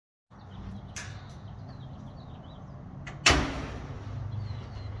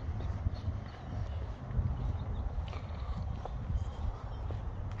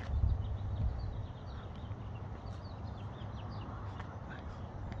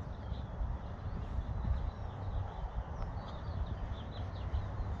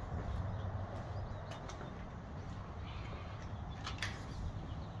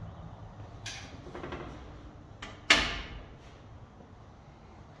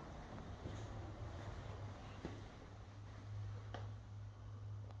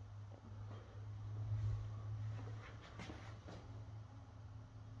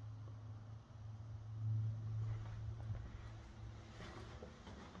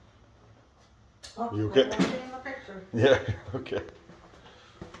Oh, You okay? I won't be in the picture. Yeah, okay.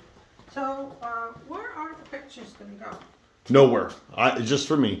 So, where are the pictures going to go? Nowhere. It's just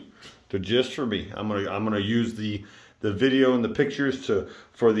for me. They're just for me. I'm gonna use the video and the pictures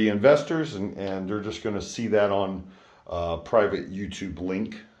for the investors, and they're just gonna see that on private YouTube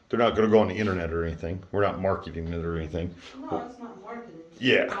link. They're not gonna go on the internet or anything. We're not marketing it or anything. No, it's not marketing. It's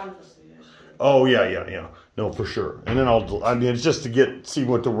Yeah. privacy issue. Oh yeah. No, for sure. And then I mean, it's just to see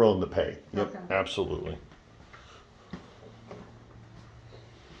what they're willing to pay. Yep, Okay. absolutely.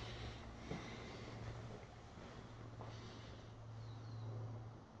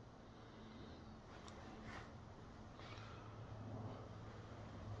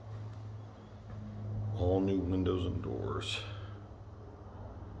 All new windows and doors.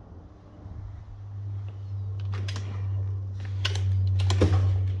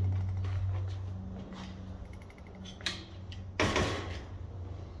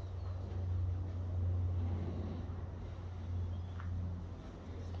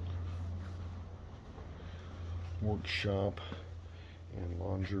 Workshop and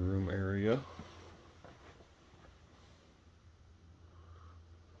laundry room area.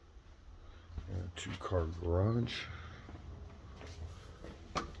 And a 2-car garage.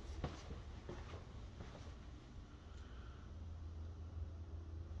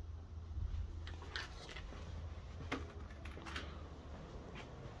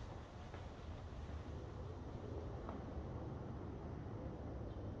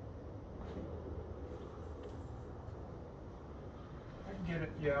 I can get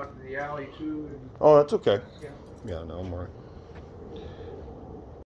it you out in the alley too. And, Oh, that's okay. yeah. Yeah, no, I'm all right.